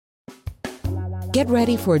Get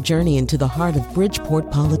ready for a journey into the heart of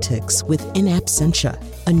Bridgeport politics with In Absentia,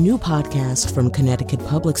 a new podcast from Connecticut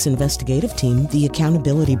Public's investigative team, The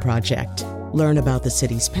Accountability Project. Learn about the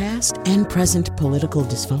city's past and present political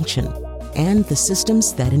dysfunction and the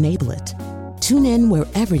systems that enable it. Tune in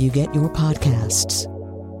wherever you get your podcasts.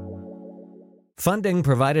 Funding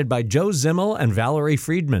provided by Joe Zimmel and Valerie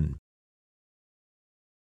Friedman.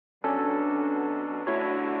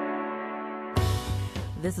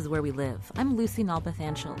 This is Where We Live. I'm Lucy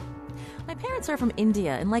Nalpathanchel. My parents are from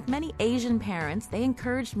India, and like many Asian parents, they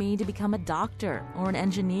encouraged me to become a doctor or an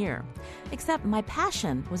engineer. Except my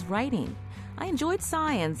passion was writing. I enjoyed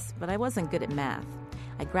science, but I wasn't good at math.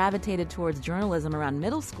 I gravitated towards journalism around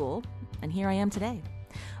middle school, and here I am today.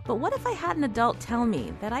 But what if I had an adult tell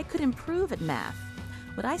me that I could improve at math?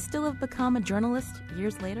 Would I still have become a journalist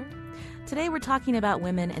years later? Today we're talking about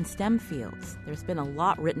women in STEM fields. There's been a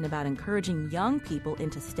lot written about encouraging young people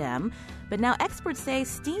into STEM, but now experts say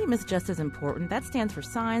STEAM is just as important. That stands for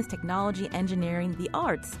science, technology, engineering, the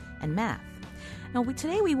arts, and math. Now,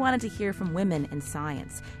 today we wanted to hear from women in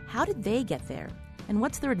science. How did they get there? And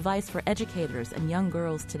what's their advice for educators and young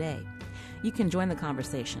girls today? You can join the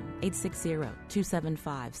conversation,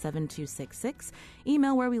 860-275-7266.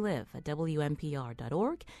 Email Where We Live at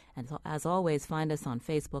WNPR.org. And as always, find us on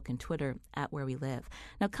Facebook and Twitter at Where We Live.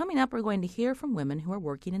 Now, coming up, we're going to hear from women who are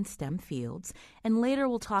working in STEM fields. And later,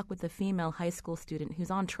 we'll talk with a female high school student who's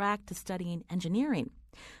on track to studying engineering.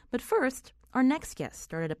 But first, our next guest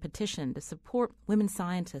started a petition to support women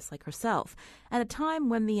scientists like herself at a time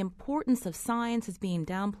when the importance of science is being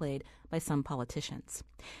downplayed by some politicians.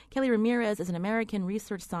 Kelly Ramirez is an American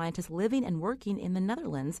research scientist living and working in the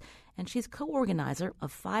Netherlands, and she's co-organizer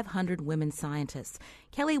of 500 Women Scientists.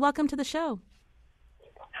 Kelly, welcome to the show.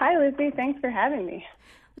 Hi, Lucy. Thanks for having me.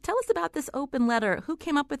 Tell us about this open letter. Who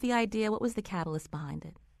came up with the idea? What was the catalyst behind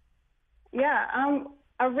it? Yeah,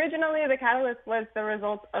 originally the catalyst was the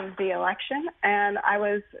result of the election, and I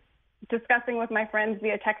was discussing with my friends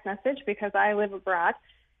via text message because I live abroad.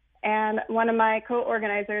 And one of my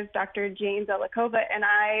co-organizers, Dr. Jane Zelikova, and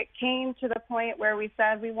I came to the point where we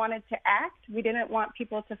said we wanted to act. We didn't want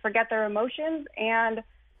people to forget their emotions. And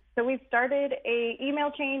so we started a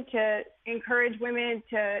email chain to encourage women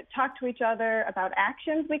to talk to each other about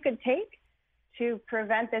actions we could take to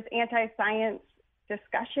prevent this anti-science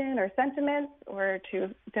discussion or sentiments, or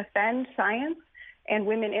to defend science and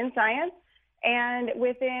women in science. And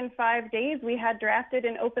within 5 days, we had drafted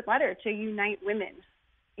an open letter to unite women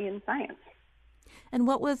in science. And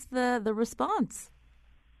what was the response?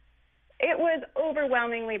 It was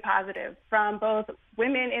overwhelmingly positive from both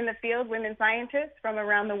women in the field, women scientists from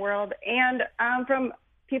around the world, and from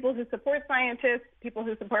people who support scientists, people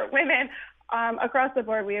who support women. Across the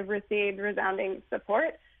board, we have received resounding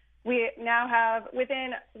support. We now have,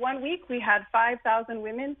 within 1 week, we had 5,000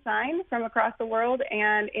 women sign from across the world,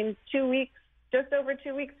 and in 2 weeks, just over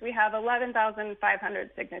 2 weeks, we have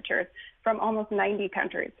 11,500 signatures from almost 90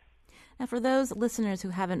 countries. Now, for those listeners who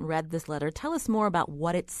haven't read this letter, tell us more about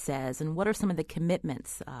what it says and what are some of the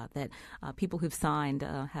commitments that people who've signed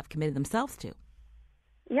have committed themselves to.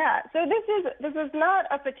 Yeah, so this is not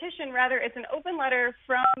a petition, rather it's an open letter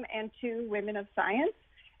from and to women of science,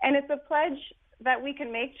 and it's a pledge that we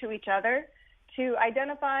can make to each other to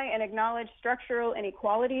identify and acknowledge structural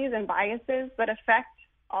inequalities and biases that affect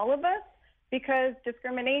all of us, because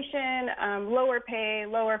discrimination, lower pay,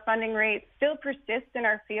 lower funding rates still persist in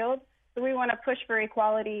our field. So we want to push for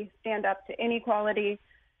equality, stand up to inequality.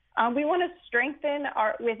 We want to strengthen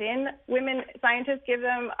within women scientists, give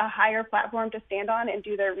them a higher platform to stand on and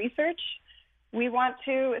do their research. We want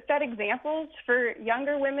to set examples for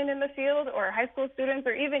younger women in the field, or high school students,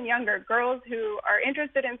 or even younger girls who are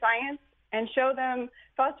interested in science, and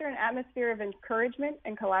foster an atmosphere of encouragement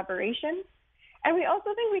and collaboration. And we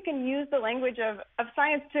also think we can use the language of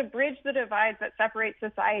science to bridge the divides that separate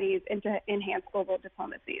societies and to enhance global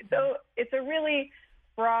diplomacy. So it's a really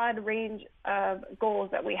broad range of goals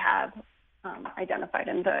that we have identified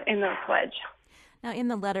in the pledge. Now, in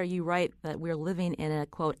the letter, you write that we're living in a,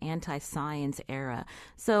 quote, anti-science era.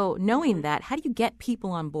 So knowing that, how do you get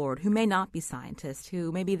people on board who may not be scientists,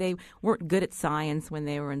 who maybe they weren't good at science when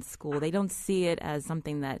they were in school? They don't see it as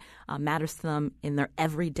something that matters to them in their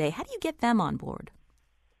everyday. How do you get them on board?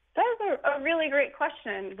 That is a really great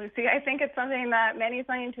question, Lucy. I think it's something that many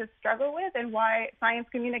scientists struggle with, and why science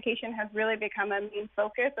communication has really become a main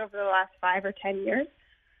focus over the last 5 or 10 years.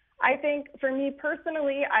 I think for me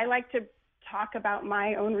personally, I like to talk about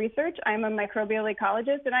my own research. I'm a microbial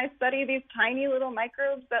ecologist, and I study these tiny little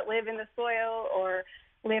microbes that live in the soil or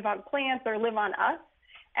live on plants or live on us.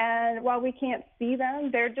 And while we can't see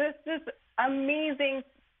them, they're just this amazing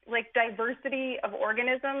like diversity of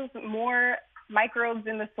organisms, more microbes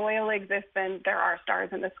in the soil exist than there are stars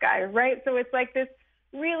in the sky, right? So it's like this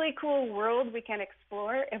really cool world we can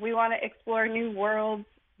explore. If we want to explore new worlds,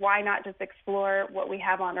 why not just explore what we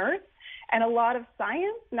have on Earth? And a lot of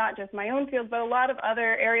science, not just my own field, but a lot of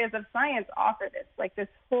other areas of science offer this, like this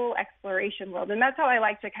whole exploration world. And that's how I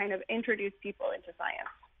like to kind of introduce people into science.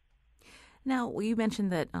 Now, you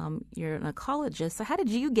mentioned that you're an ecologist. So how did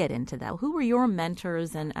you get into that? Who were your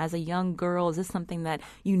mentors? And as a young girl, is this something that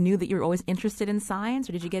you knew that you were always interested in science,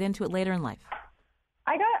 or did you get into it later in life?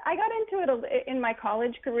 I got into it in my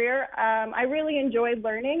college career. I really enjoyed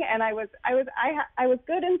learning, and I was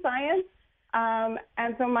good in science.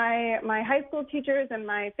 And so my high school teachers and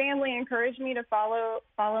my family encouraged me to follow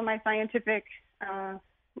my scientific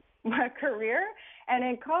career. And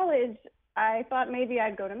in college, I thought maybe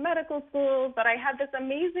I'd go to medical school, but I had this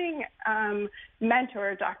amazing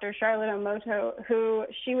mentor, Dr. Charlotte Omoto, who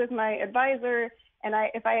she was my advisor. And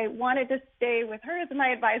if I wanted to stay with her as my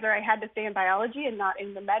advisor, I had to stay in biology and not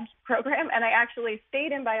in the med program. And I actually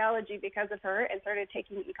stayed in biology because of her and started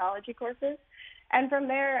taking ecology courses. And from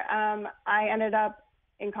there, I ended up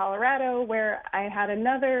in Colorado, where I had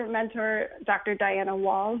another mentor, Dr. Diana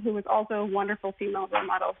Wall, who was also a wonderful female role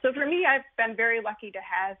model. So for me, I've been very lucky to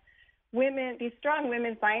have these strong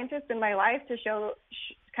women scientists in my life to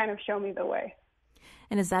kind of show me the way.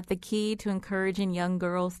 And is that the key to encouraging young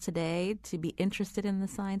girls today to be interested in the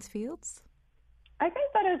science fields? I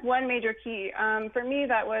think that is one major key. For me,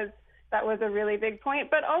 that was a really big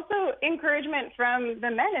point, but also encouragement from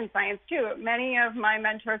the men in science too. Many of my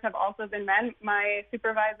mentors have also been men. My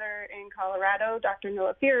supervisor in Colorado, Dr.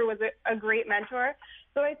 Noah Fear, was a great mentor.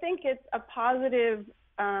 So I think it's a positive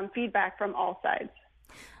feedback from all sides.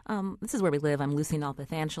 This is Where We Live. I'm Lucy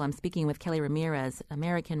Nalpathanchel. I'm speaking with Kelly Ramirez,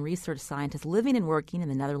 American research scientist living and working in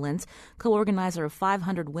the Netherlands, co-organizer of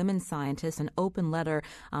 500 Women Scientists, an open letter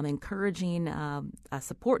encouraging a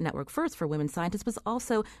support network first for women scientists, but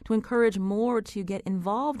also to encourage more to get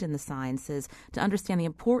involved in the sciences, to understand the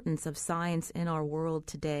importance of science in our world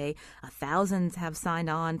today. Thousands have signed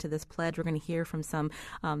on to this pledge. We're going to hear from some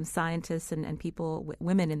scientists and people,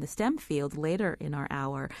 women in the STEM field later in our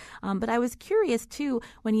hour. But I was curious, too,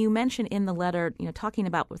 when you mentioned in the letter, talking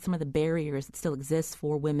about some of the barriers that still exist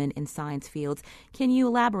for women in science fields. Can you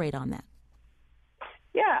elaborate on that?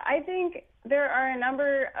 Yeah, I think there are a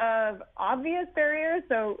number of obvious barriers,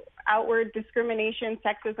 so outward discrimination,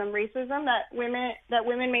 sexism, racism that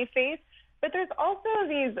women may face. But there's also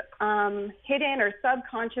these hidden or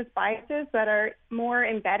subconscious biases that are more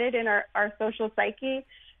embedded in our social psyche.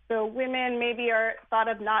 So women maybe are thought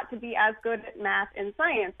of not to be as good at math and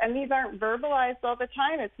science, and these aren't verbalized all the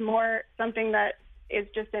time. It's more something that is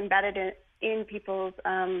just embedded in people's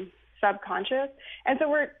subconscious. And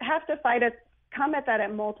so we have to come at that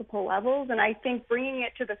at multiple levels, and I think bringing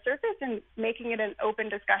it to the surface and making it an open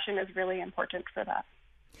discussion is really important for that.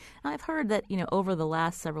 I've heard that, over the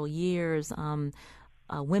last several years,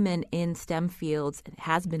 women in STEM fields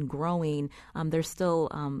has been growing. There's still,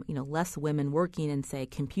 less women working in, say,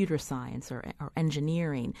 computer science or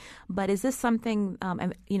engineering. But is this something,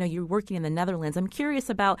 you're working in the Netherlands. I'm curious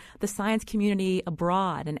about the science community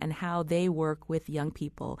abroad and how they work with young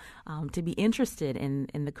people to be interested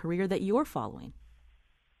in the career that you're following.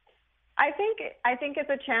 I think it's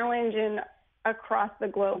a challenge across the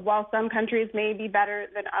globe. While some countries may be better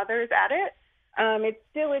than others at it, it's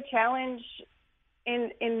still a challenge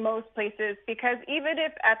in most places, because even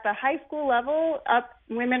if at the high school level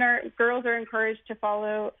girls are encouraged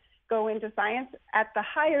to go into science, at the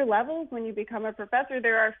higher levels, when you become a professor,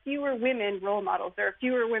 there are fewer women role models. There are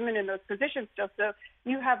fewer women in those positions still. So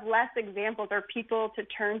you have less examples or people to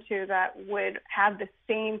turn to that would have the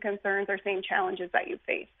same concerns or same challenges that you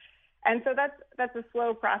face. And so that's a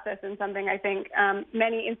slow process and something I think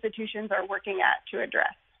many institutions are working at to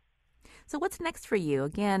address. So what's next for you?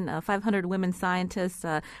 Again, 500 Women Scientists,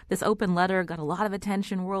 this open letter got a lot of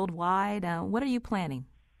attention worldwide. What are you planning?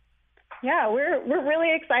 Yeah, we're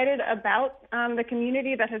really excited about the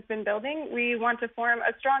community that has been building. We want to form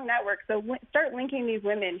a strong network, so start linking these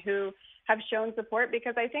women who have shown support,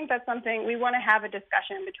 because I think that's something we want to have a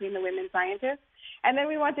discussion between the women scientists. And then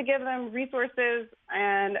we want to give them resources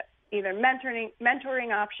and either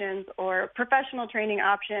mentoring options or professional training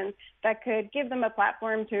options that could give them a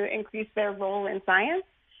platform to increase their role in science.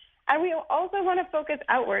 And we also want to focus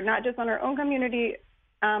outward, not just on our own community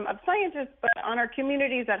of scientists, but on our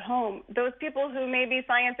communities at home, those people who maybe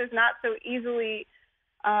science is not so easily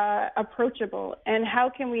approachable. And how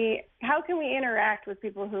can we interact with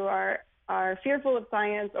people who are fearful of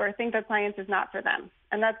science or think that science is not for them?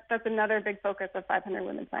 And that's another big focus of 500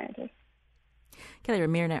 Women Scientists. Kelly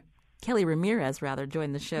Ramirez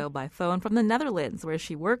joined the show by phone from the Netherlands, where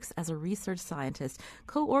she works as a research scientist,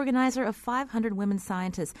 co-organizer of 500 Women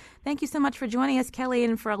Scientists. Thank you so much for joining us, Kelly.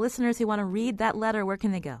 And for our listeners who want to read that letter, where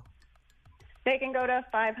can they go? They can go to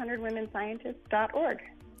 500womenscientists.org.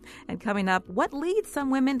 And coming up, what leads some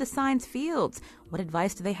women to science fields? What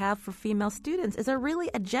advice do they have for female students? Is there really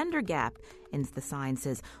a gender gap in the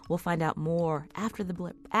sciences? We'll find out more after the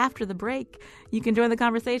break. You can join the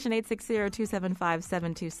conversation,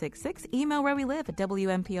 860-275-7266. Email Where We Live at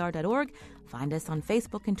WNPR.org. Find us on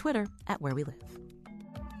Facebook and Twitter at Where We Live.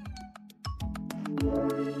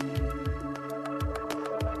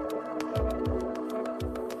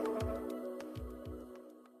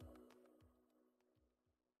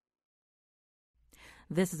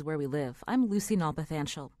 This is Where We Live. I'm Lucy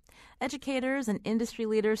Nalpathanchel. Educators and industry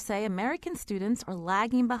leaders say American students are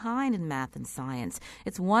lagging behind in math and science.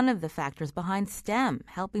 It's one of the factors behind STEM,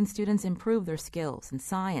 helping students improve their skills in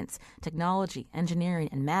science, technology, engineering,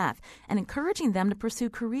 and math, and encouraging them to pursue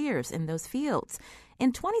careers in those fields.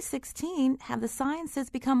 In 2016, have the sciences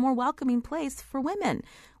become a more welcoming place for women?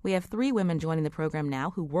 We have 3 women joining the program now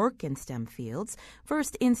who work in STEM fields.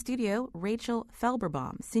 First in studio, Rachel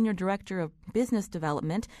Felberbaum, Senior Director of Business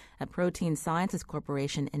Development at Protein Sciences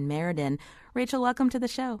Corporation in Meriden. Rachel, welcome to the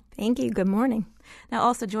show. Thank you. Good morning. Now,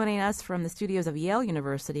 also joining us from the studios of Yale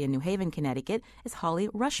University in New Haven, Connecticut, is Holly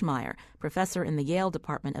Rushmeyer, professor in the Yale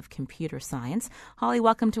Department of Computer Science. Holly,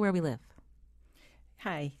 welcome to Where We Live.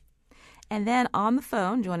 Hi. And then on the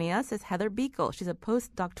phone joining us is Heather Beekle. She's a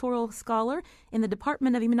postdoctoral scholar in the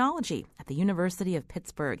Department of Immunology at the University of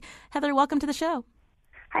Pittsburgh. Heather, welcome to the show.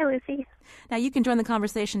 Hi, Lucy. Now, you can join the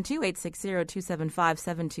conversation, too,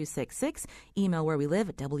 860-275-7266. Email Where We Live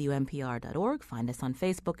at WNPR.org. Find us on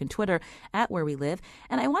Facebook and Twitter at Where We Live.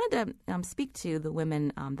 And I wanted to speak to the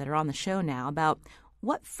women that are on the show now about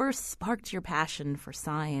what first sparked your passion for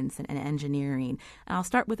science and engineering. And I'll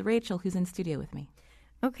start with Rachel, who's in studio with me.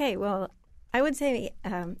 Okay, well, I would say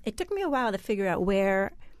it took me a while to figure out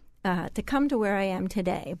where to come to where I am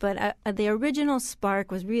today. But the original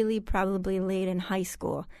spark was really probably late in high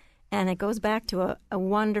school. And it goes back to a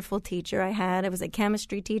wonderful teacher I had. It was a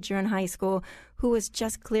chemistry teacher in high school who was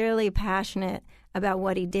just clearly passionate about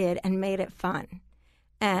what he did and made it fun.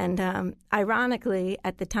 And ironically,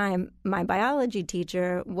 at the time, my biology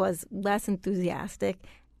teacher was less enthusiastic.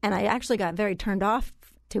 And I actually got very turned off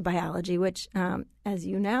to biology, which, as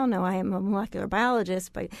you now know, I am a molecular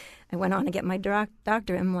biologist, but I went on to get my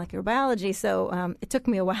doctorate in molecular biology, so it took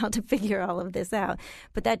me a while to figure all of this out.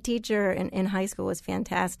 But that teacher in high school was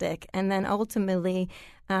fantastic. And then ultimately,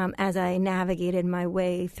 as I navigated my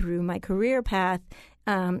way through my career path,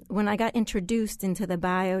 when I got introduced into the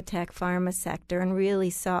biotech pharma sector and really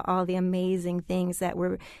saw all the amazing things that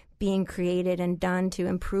were being created and done to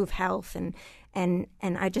improve health, and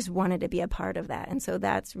I just wanted to be a part of that. And so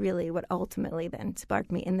that's really what ultimately then sparked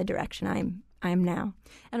me in the direction I'm now.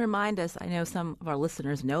 And remind us, I know some of our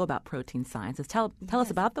listeners know about Protein Sciences. Tell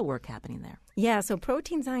us about the work happening there. Yeah, so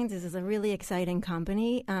Protein Sciences is a really exciting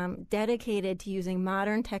company dedicated to using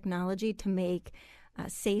modern technology to make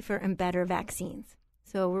safer and better vaccines.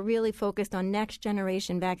 So we're really focused on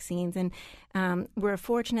next-generation vaccines, and we're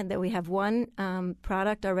fortunate that we have one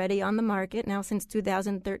product already on the market now since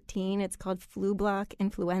 2013. It's called Flublok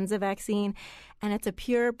influenza vaccine, and it's a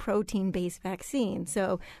pure protein-based vaccine.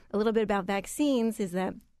 So a little bit about vaccines is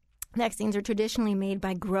that vaccines are traditionally made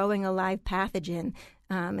by growing a live pathogen.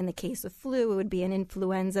 In the case of flu, it would be an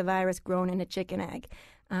influenza virus grown in a chicken egg.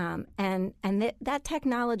 That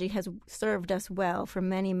technology has served us well for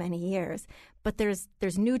many, many years. But there's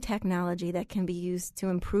new technology that can be used to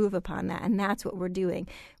improve upon that, and that's what we're doing.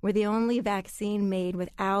 We're the only vaccine made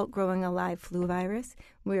without growing a live flu virus.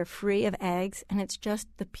 We're free of eggs, and it's just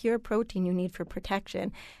the pure protein you need for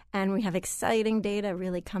protection. And we have exciting data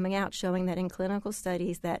really coming out showing that in clinical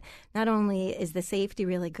studies that not only is the safety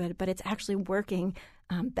really good, but it's actually working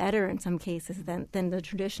better in some cases than the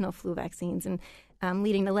traditional flu vaccines, and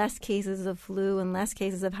leading to less cases of flu and less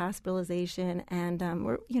cases of hospitalization. And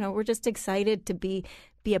we're just excited to be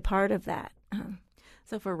a part of that.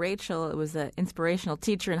 So for Rachel, it was an inspirational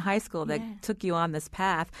teacher in high school that took you on this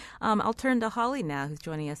path. I'll turn to Holly now, who's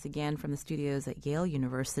joining us again from the studios at Yale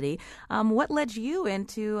University. What led you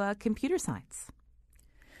into computer science?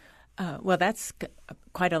 Well, that's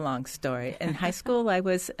quite a long story. In high school, I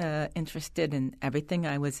was interested in everything.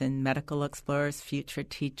 I was in Medical Explorers, Future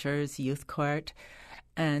Teachers, Youth Court.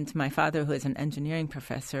 And my father, who is an engineering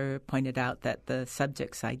professor, pointed out that the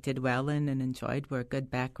subjects I did well in and enjoyed were a good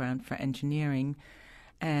background for engineering.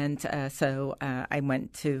 And so I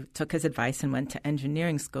took his advice and went to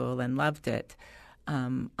engineering school and loved it.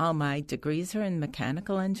 All my degrees are in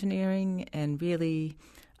mechanical engineering, and really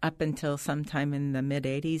up until sometime in the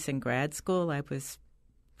mid-'80s in grad school, I was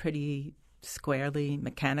pretty squarely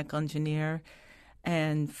mechanical engineer.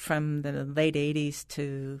 And from the late 80s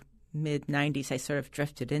to mid-'90s, I sort of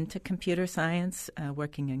drifted into computer science,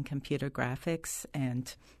 working in computer graphics,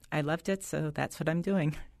 and I loved it, so that's what I'm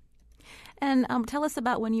doing. And tell us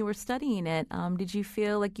about when you were studying it. Did you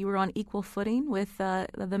feel like you were on equal footing with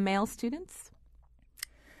the male students?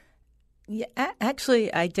 Yeah,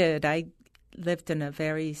 actually, I did. I lived in a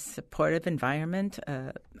very supportive environment.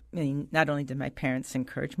 I mean, not only did my parents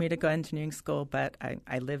encourage me to go to engineering school, but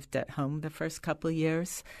I lived at home the first couple of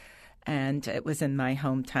years, and it was in my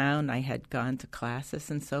hometown. I had gone to classes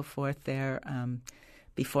and so forth there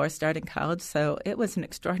before starting college, so it was an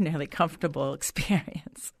extraordinarily comfortable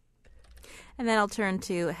experience. And then I'll turn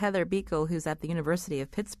to Heather Beekle, who's at the University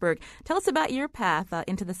of Pittsburgh. Tell us about your path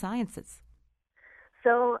into the sciences.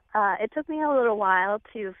 So it took me a little while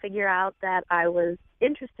to figure out that I was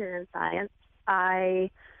interested in science.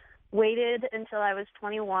 I waited until I was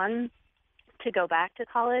 21 to go back to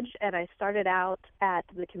college, and I started out at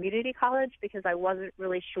the community college because I wasn't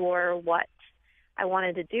really sure what I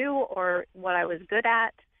wanted to do or what I was good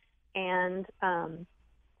at. And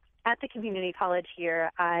at the community college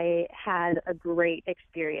here, I had a great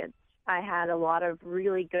experience. I had a lot of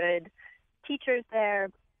really good teachers there,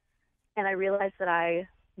 and I realized that I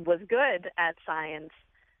was good at science,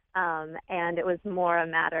 and it was more a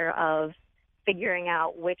matter of figuring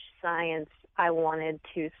out which science I wanted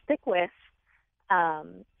to stick with.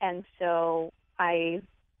 And so I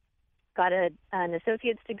got an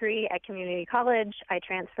associate's degree at community college. I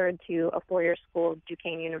transferred to a four-year school,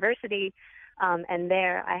 Duquesne University, and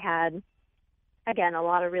there I had, again, a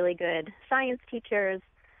lot of really good science teachers.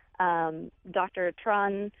 Dr.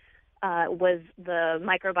 Trun was the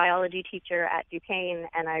microbiology teacher at Duquesne,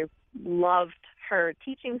 and I loved her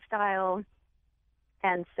teaching style,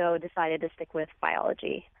 and so decided to stick with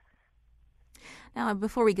biology. Now,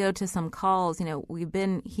 before we go to some calls, we've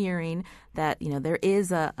been hearing that, there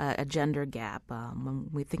is a gender gap when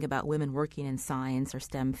we think about women working in science or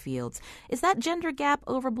STEM fields. Is that gender gap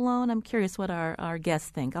overblown? I'm curious what our guests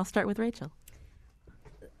think. I'll start with Rachel.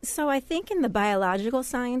 So I think in the biological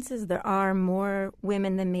sciences, there are more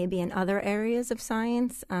women than maybe in other areas of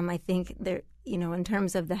science. I think there, in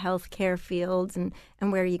terms of the healthcare fields and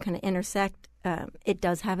where you kind of intersect, it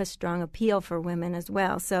does have a strong appeal for women as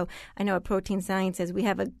well. So I know at Protein Sciences, we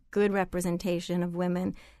have a good representation of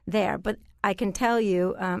women there. But I can tell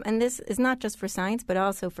you, and this is not just for science, but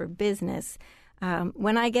also for business,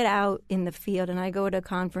 when I get out in the field and I go to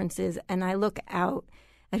conferences and I look out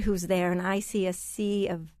at who's there, and I see a sea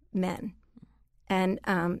of men. And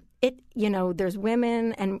there's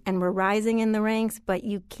women, and we're rising in the ranks, but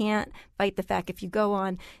you can't fight the fact if you go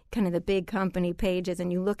on kind of the big company pages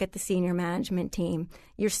and you look at the senior management team,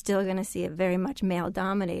 you're still going to see it very much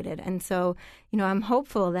male-dominated. And so, I'm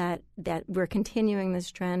hopeful that we're continuing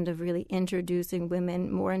this trend of really introducing women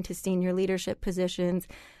more into senior leadership positions,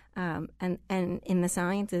 and in the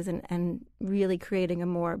sciences, and really creating a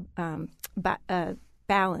more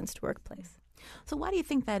balanced workplace. So why do you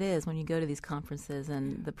think that is when you go to these conferences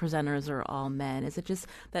and the presenters are all men? Is it just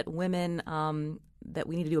that women, that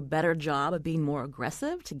we need to do a better job of being more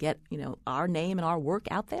aggressive to get, our name and our work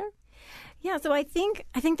out there? Yeah, so I think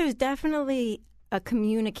there's definitely a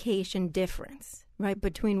communication difference, right,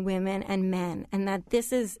 between women and men, and that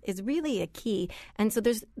this is really a key. And so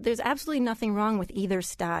there's absolutely nothing wrong with either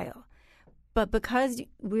style. But because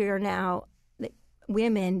we are now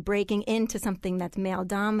women breaking into something that's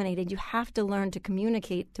male-dominated, you have to learn to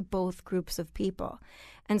communicate to both groups of people.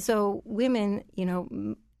 And so women,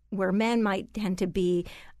 where men might tend to be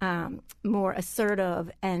more assertive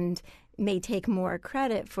and may take more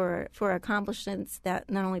credit for accomplishments that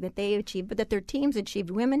not only that they achieved, but that their teams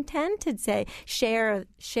achieved, women tend to say share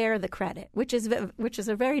the credit, which is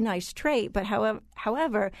a very nice trait. But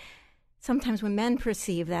however, sometimes when men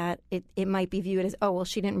perceive that, it might be viewed as, oh, well,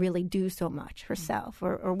 she didn't really do so much herself,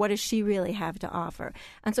 or what does she really have to offer?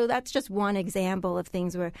 And so that's just one example of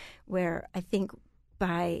things where I think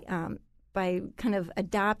by kind of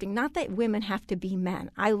adopting, not that women have to be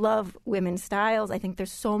men. I love women's styles. I think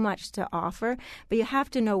there's so much to offer, but you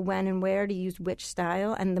have to know when and where to use which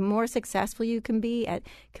style. And the more successful you can be at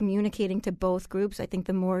communicating to both groups, I think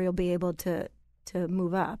the more you'll be able to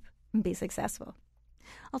move up and be successful.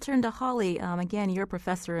 I'll turn to Holly. Again, you're a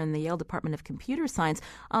professor in the Yale Department of Computer Science.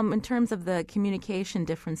 In terms of the communication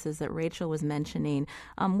differences that Rachel was mentioning,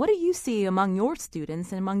 what do you see among your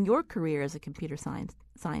students and among your career as a computer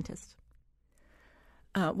scientist?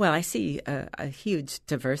 Well, I see a huge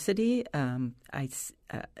diversity.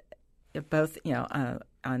 Both,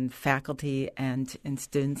 on faculty and in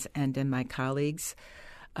students and in my colleagues.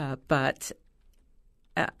 But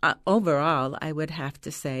overall, I would have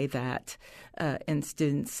to say that in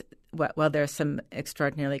students, while there are some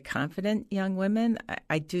extraordinarily confident young women,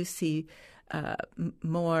 I do see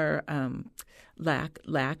more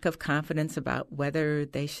lack of confidence about whether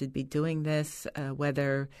they should be doing this,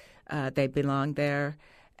 whether they belong there.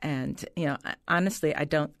 And honestly, I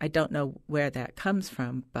don't know where that comes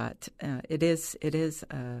from, but it is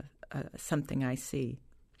something I see.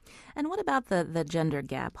 And what about the gender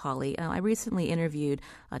gap, Holly? I recently interviewed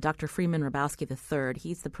Dr. Freeman Hrabowski III.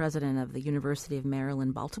 He's the president of the University of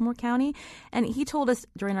Maryland, Baltimore County. And he told us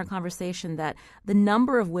during our conversation that the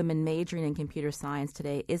number of women majoring in computer science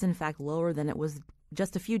today is, in fact, lower than it was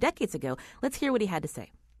just a few decades ago. Let's hear what he had to say.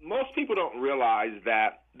 Most people don't realize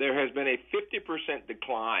that there has been a 50%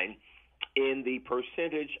 decline in the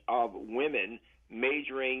percentage of women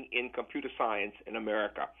majoring in computer science in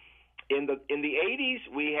America. In the 80s,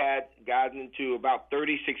 we had gotten to about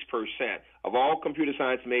 36% of all computer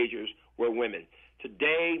science majors were women.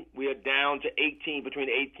 Today, we are down to between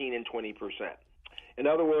 18 and 20%. In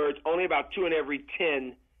other words, only about 2 in every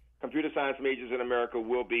 10 computer science majors in America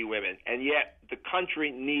will be women. And yet, the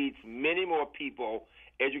country needs many more people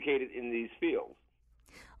educated in these fields.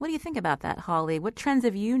 What do you think about that, Holly? What trends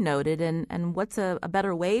have you noted, and what's a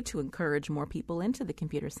better way to encourage more people into the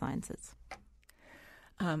computer sciences?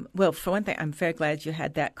 Well, for one thing, I'm very glad you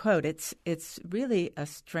had that quote. It's really a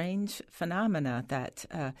strange phenomena that,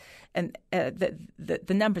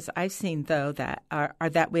 the numbers I've seen though that are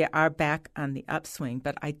that we are back on the upswing,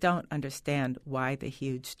 but I don't understand why the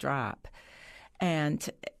huge drop. And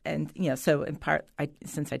so in part,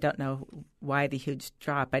 since I don't know why the huge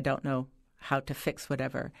drop, I don't know how to fix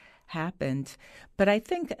whatever happened. But I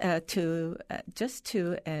think to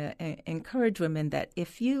encourage women that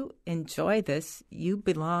if you enjoy this, you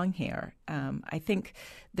belong here. I think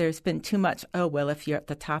there's been too much, if you're at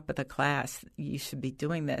the top of the class, you should be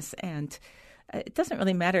doing this. And it doesn't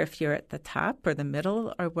really matter if you're at the top or the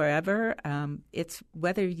middle or wherever. It's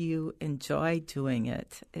whether you enjoy doing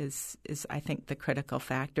it is I think, the critical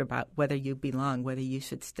factor about whether you belong, whether you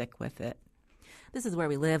should stick with it. This is Where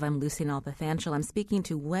We Live. I'm Lucy Nalpathanchel. I'm speaking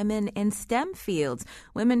to women in STEM fields,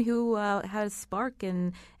 women who have a spark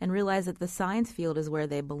and realize that the science field is where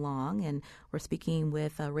they belong. And we're speaking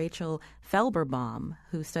with Rachel Felberbaum,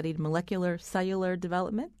 who studied molecular cellular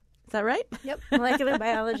development. Is that right? Yep, molecular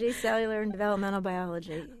biology, cellular and developmental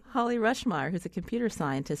biology. Holly Rushmeyer, who's a computer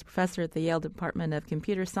scientist, professor at the Yale Department of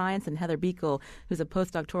Computer Science, and Heather Beekle, who's a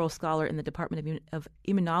postdoctoral scholar in the Department of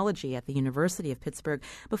Immunology at the University of Pittsburgh.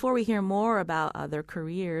 Before we hear more about their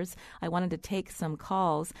careers, I wanted to take some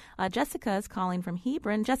calls. Jessica is calling from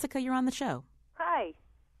Hebron. Jessica, you're on the show. Hi.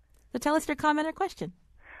 So tell us your comment or question.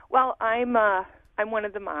 Well, I'm one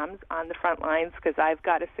of the moms on the front lines because I've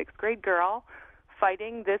got a 6th grade girl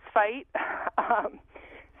fighting this fight.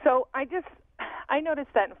 So I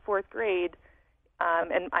noticed that in 4th grade,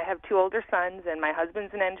 and I have 2 older sons, and my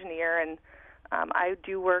husband's an engineer, and I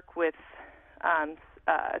do work with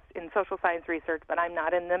in social science research, but I'm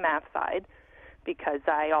not in the math side because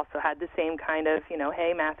I also had the same kind of,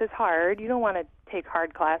 hey, math is hard. You don't want to take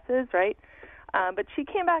hard classes, right? But she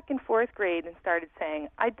came back in 4th grade and started saying,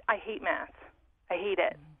 I hate math. I hate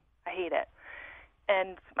it. I hate it.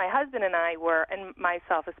 And my husband and I were, and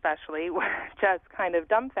myself especially, were just kind of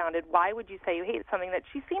dumbfounded. Why would you say you hate something that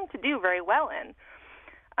she seemed to do very well in?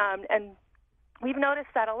 And we've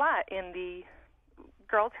noticed that a lot in the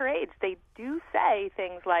girls her age. They do say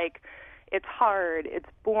things like, it's hard, it's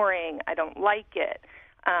boring, I don't like it.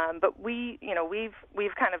 But we've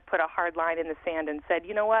kind of put a hard line in the sand and said,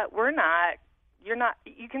 you know what,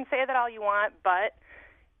 you can say that all you want, but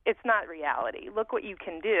it's not reality. Look what you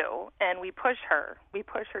can do. And we push her. We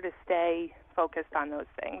push her to stay focused on those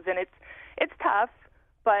things. And it's tough,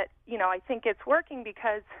 but, I think it's working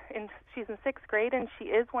because she's in 6th grade and she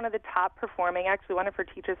is one of the top performing, actually one of her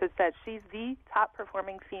teachers has said she's the top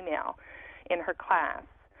performing female in her class.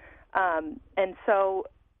 And so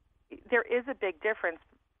there is a big difference.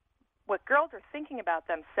 What girls are thinking about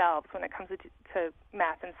themselves when it comes to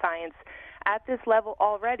math and science at this level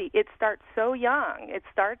already, it starts so young. It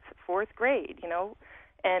starts 4th grade,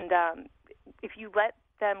 and if you let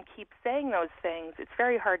them keep saying those things, it's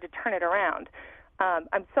very hard to turn it around.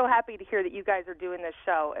 I'm so happy to hear that you guys are doing this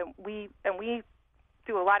show, and we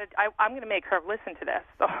do a lot of. I'm going to make her listen to this,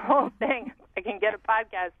 the whole thing. I can get a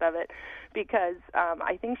podcast of it because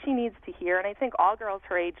I think she needs to hear, and I think all girls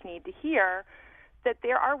her age need to hear that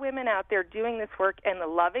there are women out there doing this work and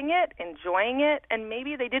loving it, enjoying it, and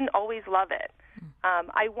maybe they didn't always love it.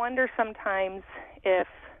 I wonder sometimes if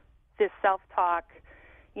this self-talk,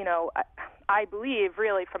 I believe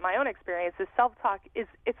really from my own experience, this self-talk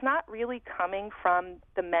it's not really coming from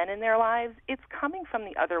the men in their lives. It's coming from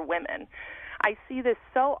the other women. I see this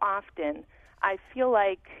so often. I feel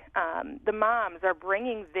like the moms are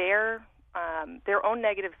bringing their own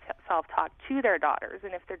negative self-talk to their daughters.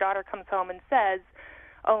 And if their daughter comes home and says,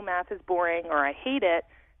 oh, math is boring or I hate it,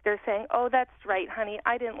 they're saying, oh, that's right, honey,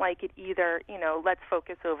 I didn't like it either. Let's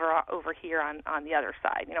focus over here on the other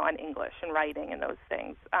side, on English and writing and those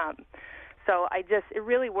things. So it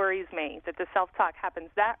really worries me that the self-talk happens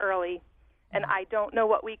that early, and I don't know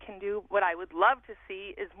what we can do. What I would love to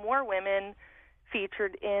see is more women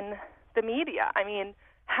featured in the media. I mean,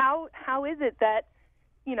 how is it that,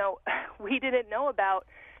 we didn't know about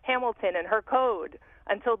Hamilton and her code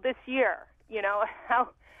until this year? How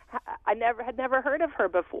I had never heard of her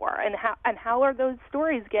before, and how are those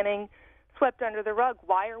stories getting swept under the rug?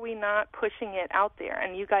 Why are we not pushing it out there?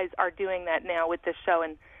 And you guys are doing that now with this show,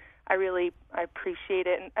 and I appreciate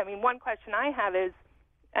it. And I mean, one question I have is,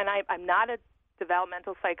 and I'm not a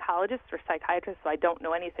developmental psychologist or psychiatrist, so I don't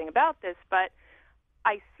know anything about this, but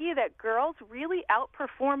I see that girls really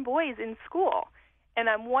outperform boys in school. And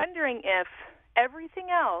I'm wondering if everything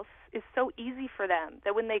else is so easy for them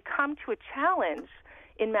that when they come to a challenge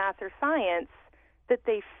in math or science, that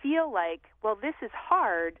they feel like, well, this is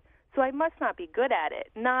hard, so I must not be good at it.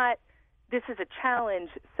 Not, this is a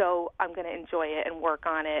challenge, so I'm going to enjoy it and work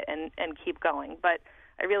on it and keep going. But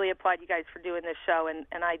I really applaud you guys for doing this show, and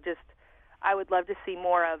I would love to see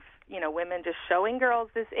more of, women just showing girls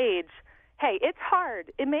this age, hey, it's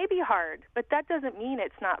hard. It may be hard, but that doesn't mean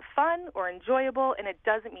it's not fun or enjoyable, and it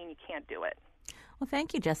doesn't mean you can't do it. Well,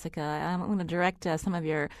 thank you, Jessica. I'm going to direct some of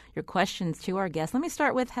your questions to our guests. Let me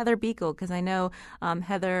start with Heather Beekle, because I know,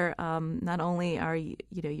 Heather, not only are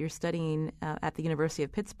you're studying at the University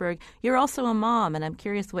of Pittsburgh, you're also a mom, and I'm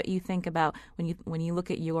curious what you think about when you look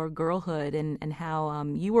at your girlhood and how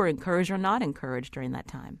you were encouraged or not encouraged during that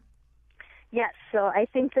time. Yes, so I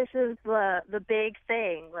think this is the big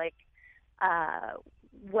thing. Like,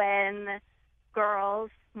 when girls,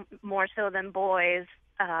 more so than boys,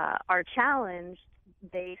 are challenged,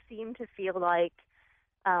 they seem to feel like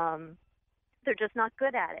they're just not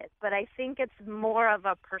good at it. But I think it's more of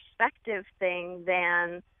a perspective thing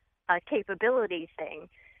than a capability thing.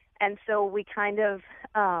 And so we kind of,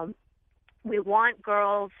 we want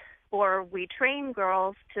girls, or we train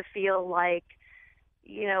girls to feel like,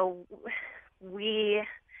 we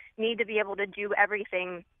need to be able to do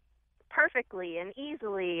everything perfectly and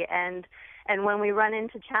easily, and when we run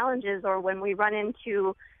into challenges or when we run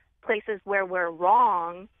into places where we're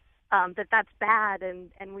wrong, that's bad,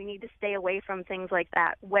 and we need to stay away from things like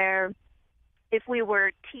that. Where if we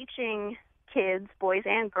were teaching kids, boys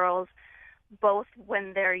and girls, both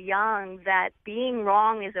when they're young, that being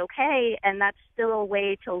wrong is okay, and that's still a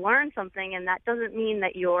way to learn something, and that doesn't mean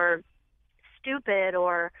that you're stupid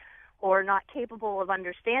or not capable of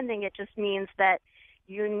understanding. It just means that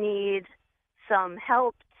you need some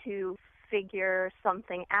help to figure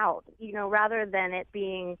something out, rather than it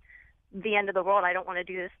being the end of the world. I don't want to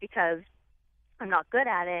do this because I'm not good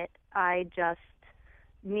at it. I just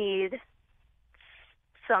need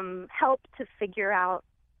some help to figure out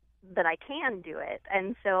that I can do it.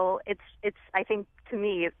 And so it's I think, to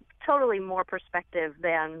me, totally more perspective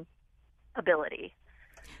than ability.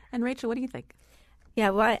 And Rachel, what do you think?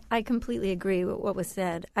 Yeah, well, I completely agree with what was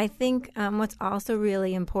said. I think what's also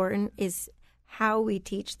really important is how we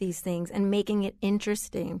teach these things and making it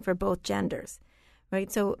interesting for both genders, right?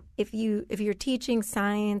 So if you're teaching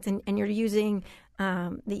science and you're using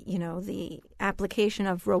the application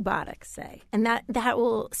of robotics, say, and that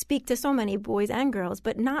will speak to so many boys and girls,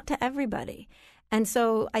 but not to everybody. And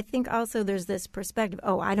so I think also there's this perspective,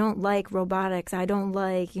 I don't like robotics. I don't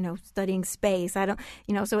like, studying space. I don't,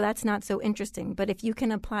 so that's not so interesting. But if you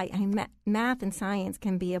can apply, math and science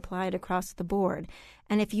can be applied across the board.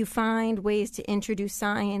 And if you find ways to introduce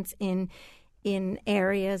science in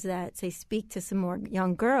areas that, say, speak to some more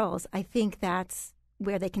young girls, I think that's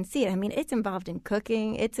where they can see it. I mean, it's involved in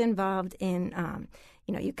cooking. It's involved in,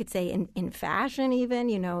 you could say in fashion even,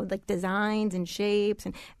 like designs and shapes.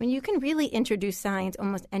 And I mean, you can really introduce science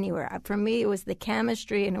almost anywhere. For me, it was the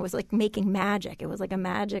chemistry, and it was like making magic. It was like a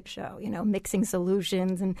magic show, mixing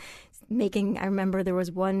solutions and I remember there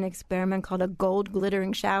was one experiment called a gold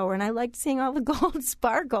glittering shower, and I liked seeing all the gold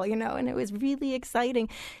sparkle, and it was really exciting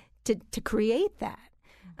to create that.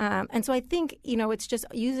 And so I think, it's just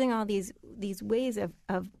using all these ways of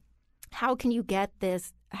how can you get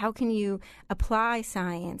this? How can you apply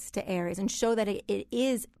science to areas and show that it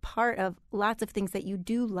is part of lots of things that you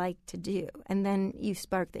do like to do? And then you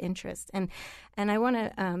spark the interest. And I want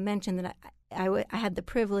to mention that I had the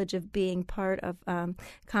privilege of being part of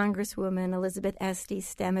Congresswoman Elizabeth Esty's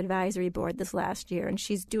STEM Advisory Board this last year. And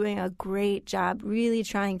she's doing a great job really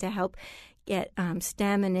trying to help get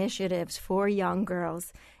STEM initiatives for young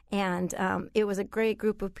girls. And it was a great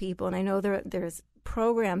group of people. And I know there's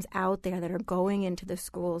programs out there that are going into the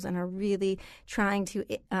schools and are really trying to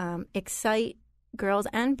excite girls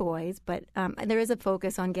and boys, but there is a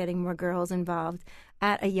focus on getting more girls involved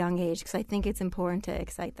at a young age because I think it's important to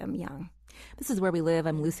excite them young. This is Where We Live.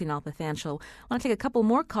 I'm Lucy Nalpathanchel. I want to take a couple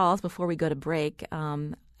more calls before we go to break,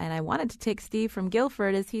 and I wanted to take Steve from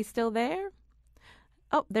Guilford. Is he still there?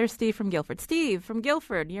 Oh, there's Steve from Guilford. Steve from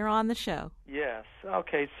Guilford, you're on the show. Yes.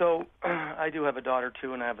 Okay, so I do have a daughter,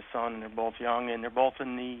 too, and I have a son, and they're both young, and they're both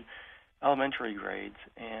in the elementary grades.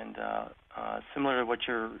 And similar to what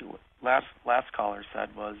your last caller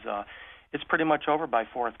said was it's pretty much over by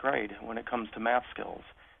fourth grade when it comes to math skills.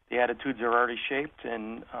 The attitudes are already shaped,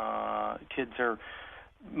 and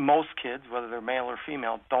most kids, whether they're male or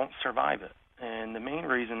female, don't survive it. And the main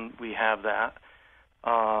reason we have that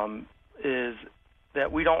is that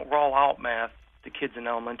we don't roll out math to kids in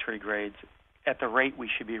elementary grades at the rate we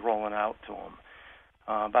should be rolling out to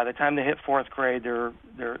them. By the time they hit fourth grade, they're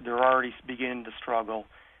already beginning to struggle.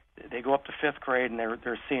 They go up to fifth grade, and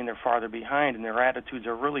they're seeing they're farther behind, and their attitudes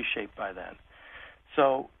are really shaped by then.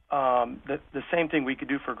 So the same thing we could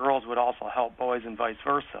do for girls would also help boys and vice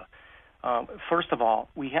versa. First of all,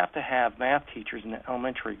 we have to have math teachers in the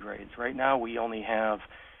elementary grades. Right now we only have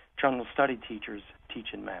general study teachers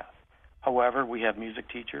teaching math. However, we have music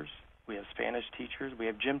teachers, we have Spanish teachers, we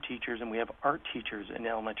have gym teachers, and we have art teachers in the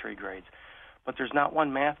elementary grades. But there's not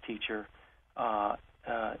one math teacher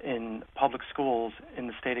in public schools in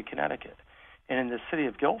the state of Connecticut. And in the city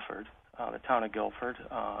of Guilford, the town of Guilford,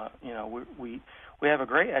 we have a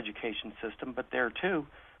great education system, but there, too,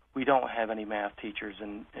 we don't have any math teachers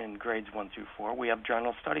in grades 1 through 4. We have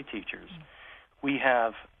general study teachers. We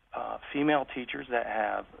have female teachers that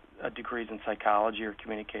have degrees in psychology or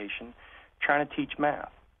communication trying to teach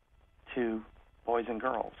math to boys and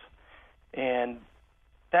girls. And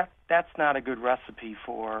that's not a good recipe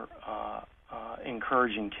for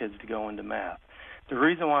encouraging kids to go into math. The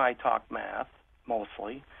reason why I talk math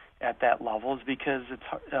mostly at that level is because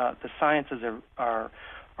the sciences are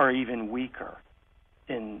even weaker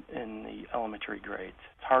in the elementary grades.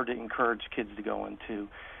 It's hard to encourage kids to go into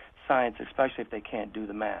science, especially if they can't do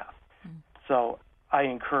the math. So I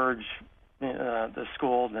encourage the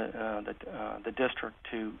school, the district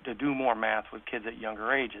to do more math with kids at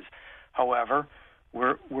younger ages. However,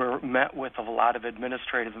 we're met with a lot of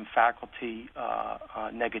administrative and faculty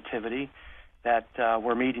negativity that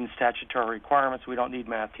we're meeting statutory requirements. We don't need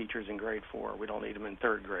math teachers in grade 4. We don't need them in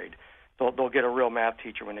third grade. They'll get a real math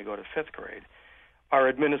teacher when they go to fifth grade. Our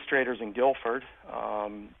administrators in Guilford,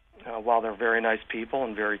 while they're very nice people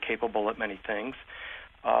and very capable at many things,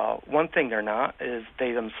 one thing they're not is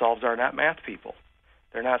they themselves are not math people.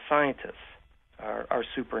 They're not scientists. Our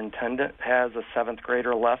superintendent has a seventh grade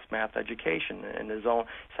or less math education, and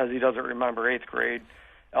says he doesn't remember eighth grade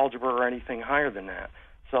algebra or anything higher than that.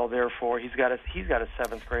 So therefore, he's got a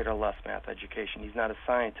seventh grade or less math education. He's not a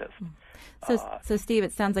scientist. So Steve,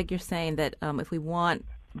 it sounds like you're saying that if we want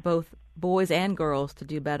both boys and girls to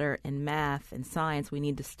do better in math and science, we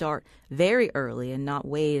need to start very early and not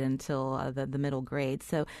wait until the middle grade.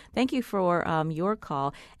 So thank you for your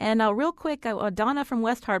call. And real quick, Donna from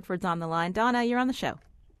West Hartford's on the line. Donna, you're on the show.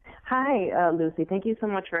 Hi, Lucy. Thank you so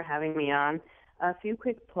much for having me on. A few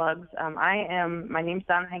quick plugs. My name's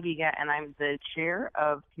Donna Hagiga, and I'm the chair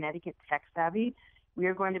of Connecticut Tech Savvy. We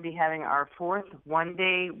are going to be having our fourth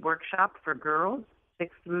one-day workshop for girls, 6th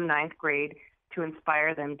through 9th grade, to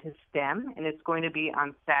inspire them to STEM, and it's going to be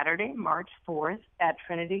on Saturday, March 4th at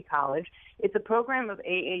Trinity College. It's a program of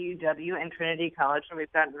AAUW and Trinity College, and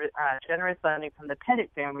we've got generous funding from the Pettit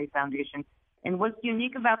Family Foundation. And what's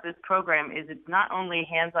unique about this program is it's not only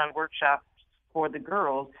hands-on workshops for the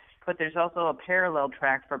girls, but there's also a parallel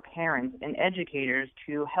track for parents and educators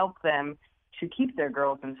to help them to keep their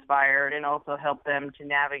girls inspired and also help them to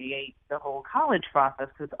navigate the whole college process,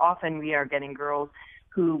 because often we are getting girls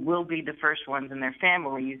who will be the first ones in their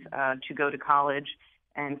families to go to college,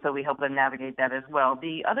 and so we help them navigate that as well.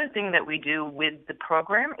 The other thing that we do with the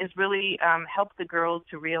program is really help the girls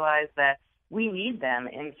to realize that we need them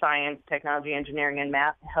in science, technology, engineering, and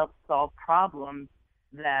math to help solve problems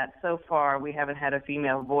that so far we haven't had a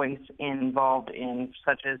female voice involved in,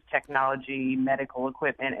 such as technology, medical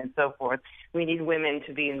equipment, and so forth. We need women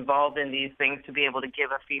to be involved in these things to be able to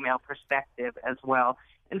give a female perspective as well.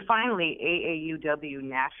 And finally, AAUW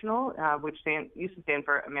National, which used to stand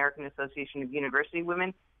for American Association of University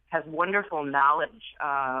Women, has wonderful knowledge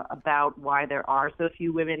about why there are so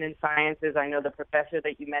few women in sciences. I know the professor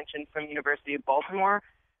that you mentioned from University of Baltimore,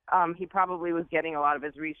 he probably was getting a lot of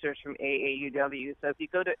his research from AAUW. So if you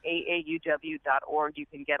go to aauw.org, you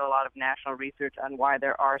can get a lot of national research on why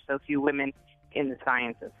there are so few women in the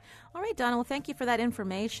sciences. All right, Donna, well, thank you for that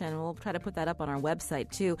information. We'll try to put that up on our website,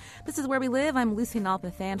 too. This is Where We Live. I'm Lucy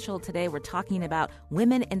Nalpathanchel. Today we're talking about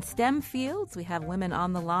women in STEM fields. We have women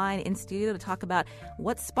on the line in studio to talk about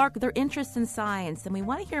what sparked their interest in science. And we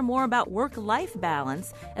want to hear more about work-life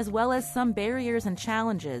balance, as well as some barriers and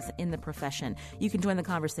challenges in the profession. You can join the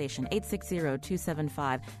conversation,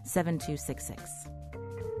 860-275-7266.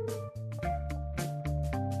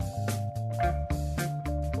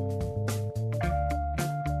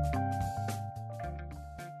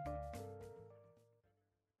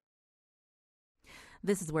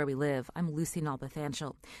 This is Where We Live. I'm Lucy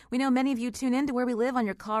Nalpathanchel. We know many of you tune in to Where We Live on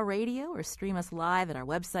your car radio or stream us live at our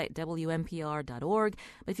website, WNPR.org.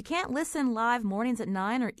 But if you can't listen live mornings at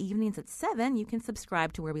 9 or evenings at 7, you can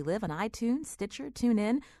subscribe to Where We Live on iTunes, Stitcher,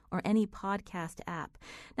 TuneIn, or any podcast app.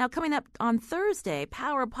 Now, coming up on Thursday,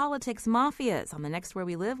 Power Politics Mafias. On the next Where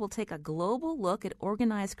We Live, we'll take a global look at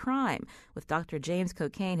organized crime with Dr. James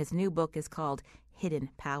Cocaine. His new book is called Hidden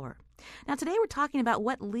Power. Now, today we're talking about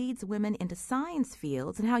what leads women into science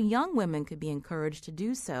fields and how young women could be encouraged to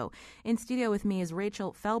do so. In studio with me is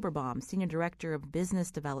Rachel Felberbaum, Senior Director of Business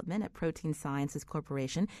Development at Protein Sciences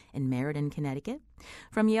Corporation in Meriden, Connecticut.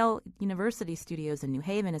 From Yale University Studios in New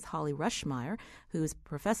Haven is Holly Rushmeyer, who's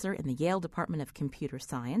professor in the Yale Department of Computer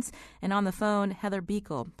Science. And on the phone, Heather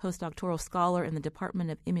Beekle, postdoctoral scholar in the Department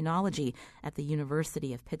of Immunology at the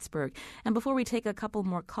University of Pittsburgh. And before we take a couple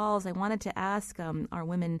more calls, I wanted to ask our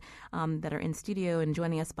women that are in studio and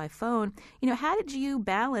joining us by phone, how did you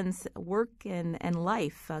balance work and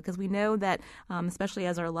life? Because we know that, especially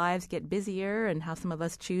as our lives get busier and how some of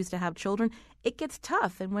us choose to have children, it gets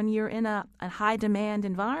tough. And when you're in a high demand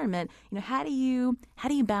environment, how do you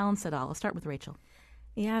balance it all? I'll start with Rachel.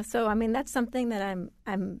 Yeah, so that's something that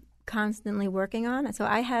I'm constantly working on. So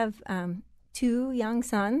I have 2 young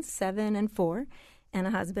sons, 7 and 4. And a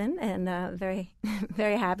husband, and very,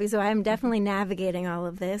 very happy. So I'm definitely navigating all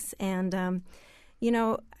of this. And, I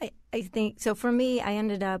think, so for me, I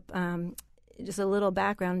ended up, just a little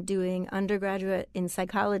background, doing undergraduate in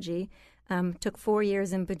psychology. Took 4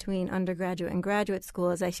 years in between undergraduate and graduate school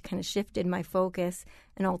as I kind of shifted my focus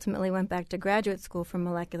and ultimately went back to graduate school for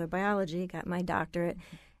molecular biology, got my doctorate.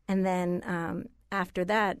 And then after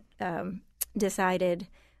that, decided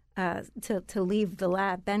to leave the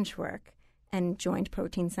lab bench work and joined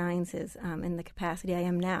Protein Sciences in the capacity I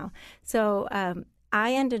am now. So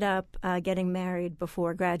I ended up getting married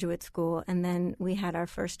before graduate school, and then we had our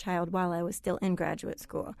first child while I was still in graduate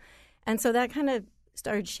school. And so that kind of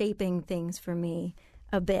started shaping things for me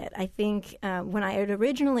a bit. I think when I had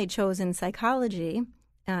originally chosen psychology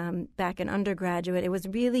back in undergraduate, it was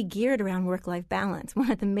really geared around work-life balance.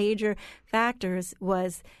 One of the major factors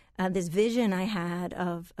was this vision I had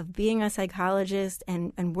of being a psychologist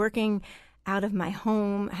and working out of my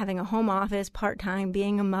home, having a home office, part-time,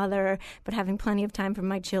 being a mother, but having plenty of time for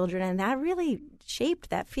my children. And that really shaped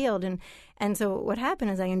that field. And so what happened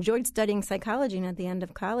is I enjoyed studying psychology, and at the end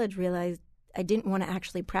of college realized I didn't want to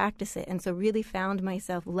actually practice it. And so really found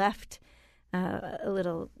myself left a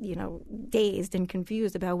little, dazed and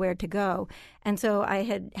confused about where to go. And so I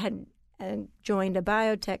had joined a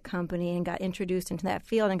biotech company and got introduced into that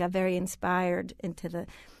field and got very inspired into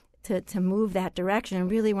to move that direction,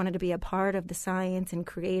 and really wanted to be a part of the science and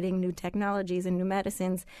creating new technologies and new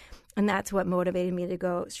medicines. And that's what motivated me to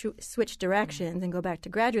go switch directions and go back to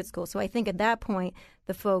graduate school. So I think at that point,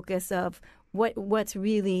 the focus of what's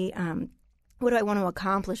really, what do I want to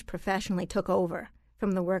accomplish professionally took over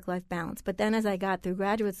from the work-life balance. But then as I got through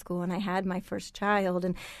graduate school and I had my first child,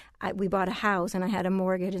 and we bought a house and I had a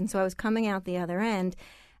mortgage, and so I was coming out the other end,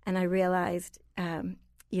 and I realized,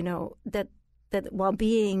 that while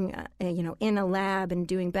being, in a lab and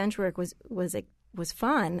doing bench work was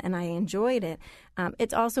fun and I enjoyed it,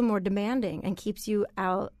 it's also more demanding and keeps you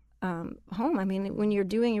out home. I mean, when you're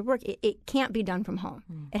doing your work, it can't be done from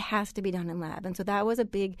home. It has to be done in lab. And so that was a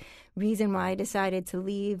big reason why I decided to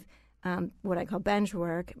leave what I call bench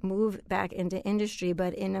work, move back into industry,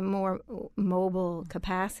 but in a more mobile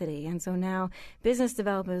capacity. And so now business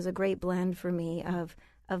development is a great blend for me of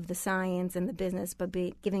of the science and the business, but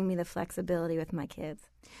giving me the flexibility with my kids.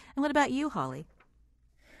 And what about you, Holly?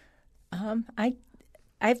 I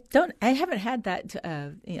haven't had that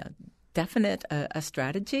definite a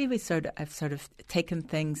strategy. I've sort of taken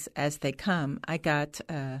things as they come. I got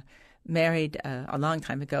married a long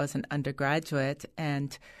time ago as an undergraduate,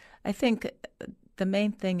 and I think the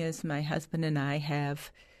main thing is my husband and I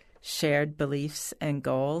have shared beliefs and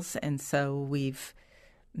goals, and so we've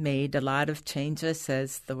made a lot of changes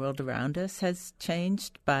as the world around us has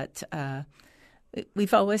changed. But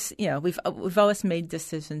we've always made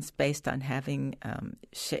decisions based on having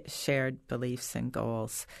shared beliefs and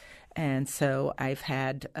goals, and so I've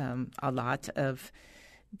had a lot of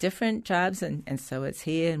different jobs, and so is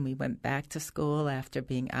he, and we went back to school after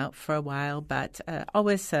being out for a while, but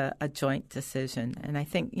always a joint decision. And I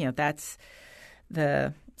think, that's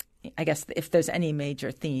I guess if there's any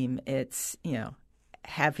major theme, it's,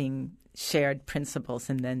 having shared principles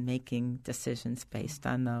and then making decisions based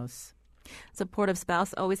on those. Supportive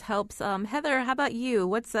spouse always helps. Heather, how about you?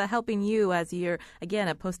 What's helping you as you're, again,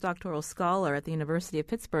 a postdoctoral scholar at the University of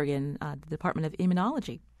Pittsburgh in the Department of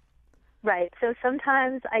Immunology? Right. So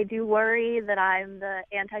sometimes I do worry that I'm the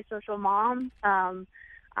antisocial mom.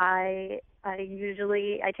 I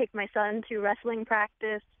take my son to wrestling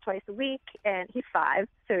practice twice a week, and he's 5,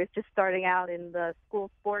 so he's just starting out in the school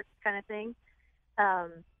sports kind of thing.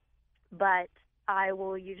 But I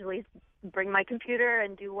will usually bring my computer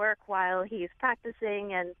and do work while he's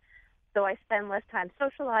practicing, and so I spend less time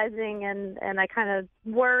socializing, and I kind of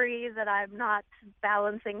worry that I'm not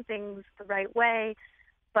balancing things the right way.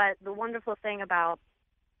 But the wonderful thing about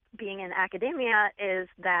being in academia is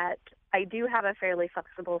that I do have a fairly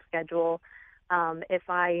flexible schedule. If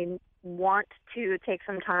I want to take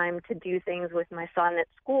some time to do things with my son at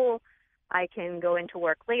school, I can go into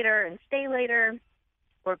work later and stay later,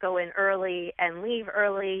 or go in early and leave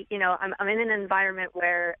early. I'm in an environment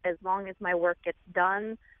where as long as my work gets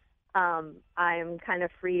done, I'm kind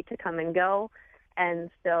of free to come and go. And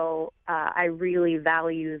so I really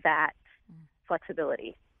value that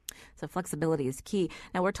flexibility. So flexibility is key.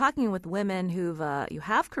 Now, we're talking with women who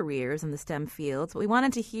have careers in the STEM fields, but we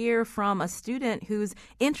wanted to hear from a student who's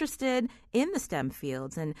interested in the STEM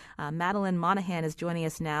fields. And Madeline Monahan is joining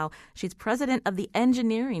us now. She's president of the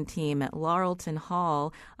engineering team at Laurelton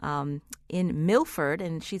Hall in Milford,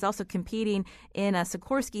 and she's also competing in a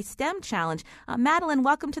Sikorsky STEM Challenge. Madeline,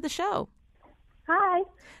 welcome to the show. Hi.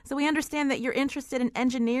 So we understand that you're interested in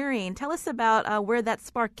engineering. Tell us about where that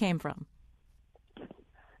spark came from.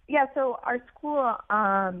 Yeah, so our school,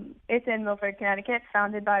 it's in Milford, Connecticut,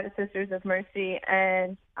 founded by the Sisters of Mercy,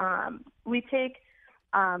 and we take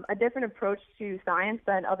a different approach to science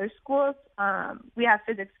than other schools. We have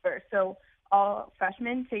physics first, so all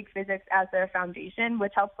freshmen take physics as their foundation,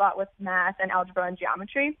 which helps a lot with math and algebra and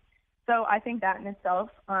geometry. So I think that in itself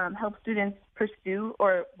helps students pursue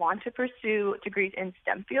or want to pursue degrees in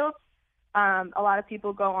STEM fields. A lot of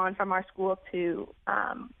people go on from our school to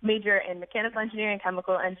major in mechanical engineering,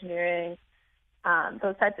 chemical engineering,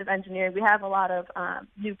 those types of engineering. We have a lot of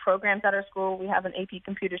new programs at our school. We have an AP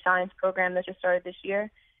Computer Science program that just started this year.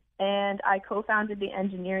 And I co-founded the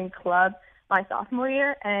engineering club my sophomore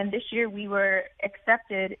year. And this year we were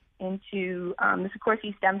accepted into the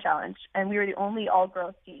Sikorsky STEM Challenge. And we were the only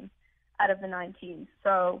all-girls team out of the 9 teams.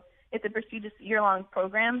 So it's a prestigious year-long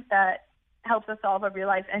program that helps us solve a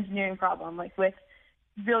real-life engineering problem. Like with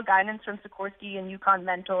real guidance from Sikorsky and UConn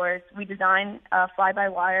mentors, we design a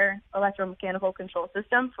fly-by-wire electromechanical control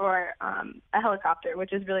system for a helicopter,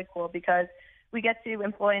 which is really cool because we get to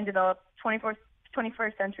employ and develop 21st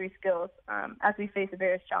century skills as we face the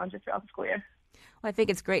various challenges throughout the school year. Well, I think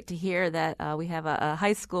it's great to hear that we have a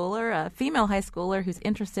high schooler, a female high schooler who's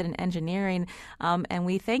interested in engineering. And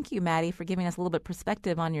we thank you, Maddie, for giving us a little bit of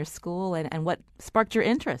perspective on your school and what sparked your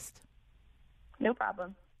interest. No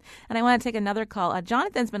problem. And I want to take another call.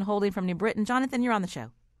 Jonathan's been holding from New Britain. Jonathan, you're on the show.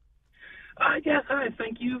 Yes, hi.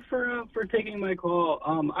 Thank you for taking my call.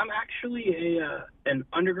 I'm actually an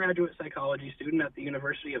undergraduate psychology student at the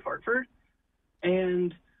University of Hartford,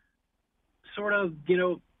 and sort of,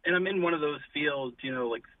 and I'm in one of those fields,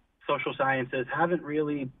 like social sciences haven't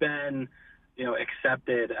really been,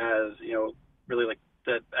 accepted as, really like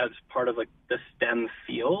as part of like the STEM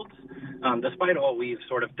fields, despite all we've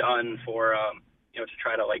sort of done for, to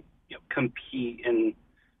try to like, compete and,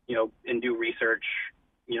 and do research,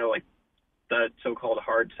 like the so-called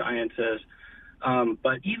hard sciences.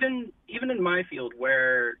 But even in my field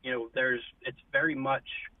where, it's very much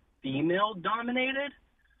female dominated,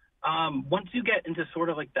 once you get into sort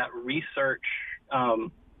of like that research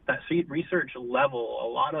level, a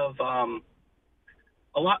lot of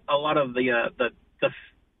the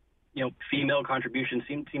female contributions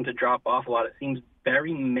seem to drop off a lot. It seems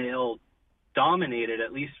very male dominated,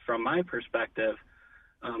 at least from my perspective.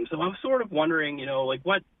 So I was sort of wondering,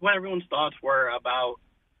 what everyone's thoughts were about,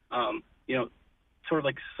 sort of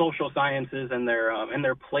like social sciences and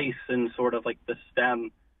their place in sort of like the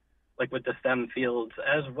STEM, like with the STEM fields,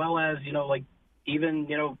 as well as, even,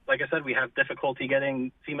 like I said, we have difficulty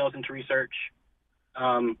getting females into research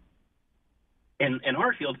in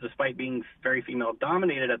our fields, despite being very female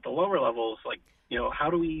dominated at the lower levels. Like, how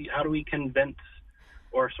do we convince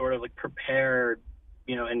or sort of like prepare,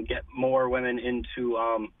 and get more women into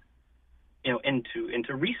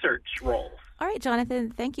into research roles? All right,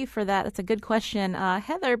 Jonathan, thank you for that. That's a good question.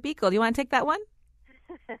 Heather Beekle, do you want to take that one?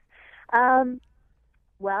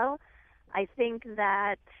 Well, I think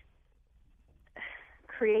that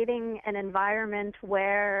creating an environment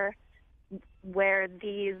where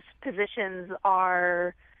these positions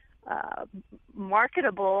are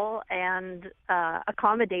marketable and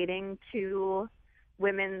accommodating to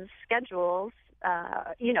women's schedules,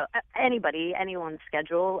 anyone's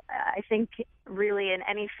schedule. I think really in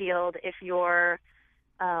any field, if you're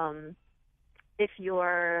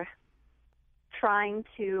trying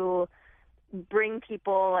to bring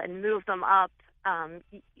people and move them up,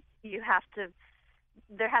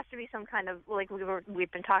 there has to be some kind of, like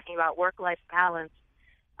we've been talking about, work-life balance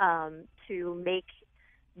to make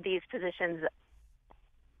these positions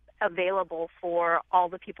available for all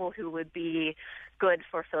the people who would be good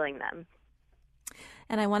for filling them.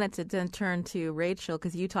 And I wanted to then turn to Rachel,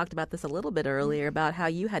 because you talked about this a little bit earlier, about how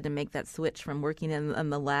you had to make that switch from working in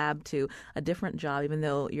the lab to a different job, even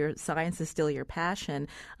though your science is still your passion.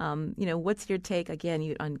 What's your take,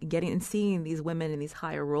 again, on getting and seeing these women in these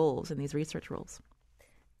higher roles, in these research roles?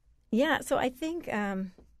 Yeah, so I think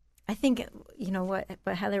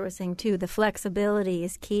what Heather was saying too, the flexibility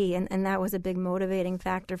is key, and that was a big motivating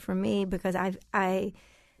factor for me, because I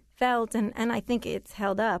felt and I think it's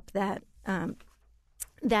held up that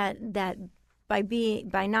that by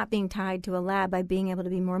not being tied to a lab, by being able to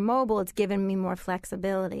be more mobile, it's given me more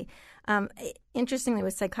flexibility. Interestingly,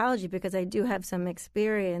 with psychology, because I do have some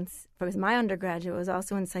experience, because my undergraduate was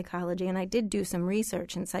also in psychology, and I did do some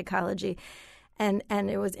research in psychology. And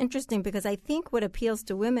it was interesting because I think what appeals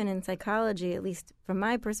to women in psychology, at least from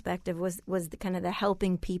my perspective, was the kind of the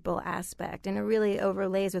helping people aspect. And it really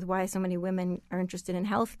overlays with why so many women are interested in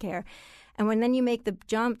healthcare. And when then you make the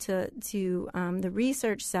jump to the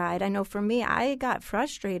research side, I know for me, I got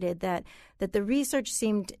frustrated that the research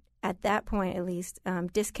seemed, at that point at least,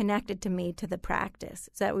 disconnected to me to the practice.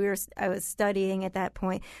 So that I was studying at that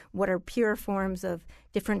point what are pure forms of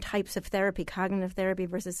different types of therapy, cognitive therapy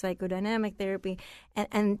versus psychodynamic therapy,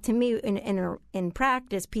 and to me, in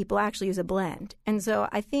practice, people actually use a blend. And so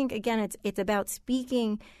I think again, it's about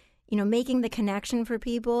speaking, making the connection for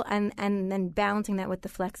people, and then balancing that with the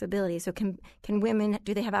flexibility. So can women,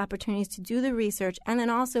 do they have opportunities to do the research and then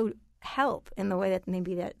also help in the way that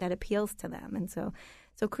maybe that appeals to them? And so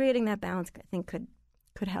creating that balance, I think,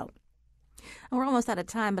 could help. We're almost out of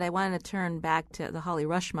time, but I wanted to turn back to Holly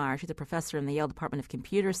Rushmeyer. She's a professor in the Yale Department of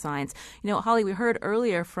Computer Science. Holly, we heard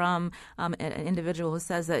earlier from an individual who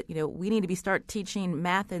says that, we need to start teaching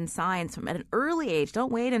math and science from at an early age.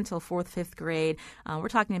 Don't wait until 4th, 5th grade. We're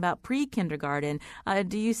talking about pre-kindergarten.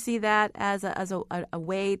 Do you see that as a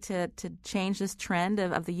way to change this trend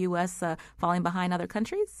of the U.S. Falling behind other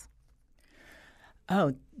countries?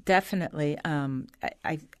 Oh, definitely.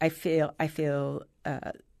 I feel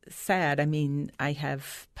sad. I mean, I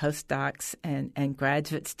have postdocs and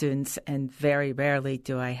graduate students, and very rarely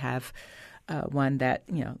do I have one that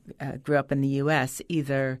grew up in the U.S.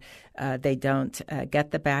 Either they don't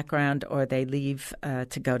get the background, or they leave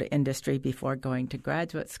to go to industry before going to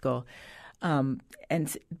graduate school.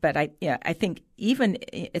 But I think even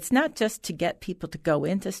it's not just to get people to go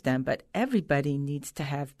into STEM, but everybody needs to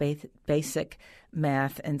have basic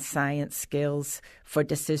math and science skills for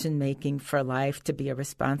decision making, for life, to be a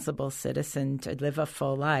responsible citizen, to live a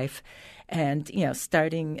full life. And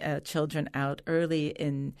starting children out early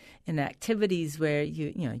in activities where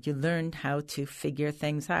you learn how to figure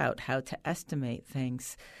things out, how to estimate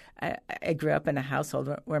things. I grew up in a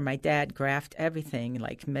household where my dad graphed everything,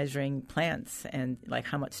 like measuring plants and like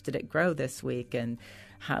how much did it grow this week, and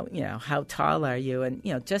how tall are you, and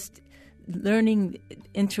just learning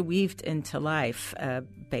interweaved into life,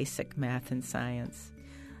 basic math and science.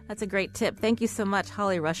 That's a great tip. Thank you so much,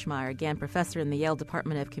 Holly Rushmeyer, again, professor in the Yale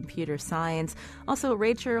Department of Computer Science. Also,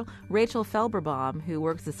 Rachel Felberbaum, who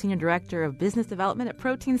works as Senior Director of Business Development at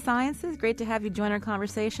Protein Sciences. Great to have you join our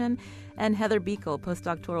conversation. And Heather Beekle,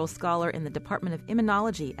 postdoctoral scholar in the Department of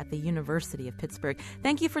Immunology at the University of Pittsburgh.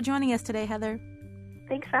 Thank you for joining us today, Heather.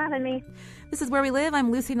 Thanks for having me. This is Where We Live.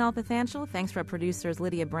 I'm Lucy Nalpathanchel. Thanks to our producers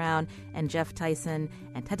Lydia Brown and Jeff Tyson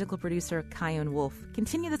and technical producer Kyone Wolf.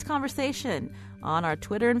 Continue this conversation on our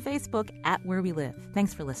Twitter and Facebook at Where We Live.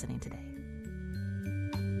 Thanks for listening today.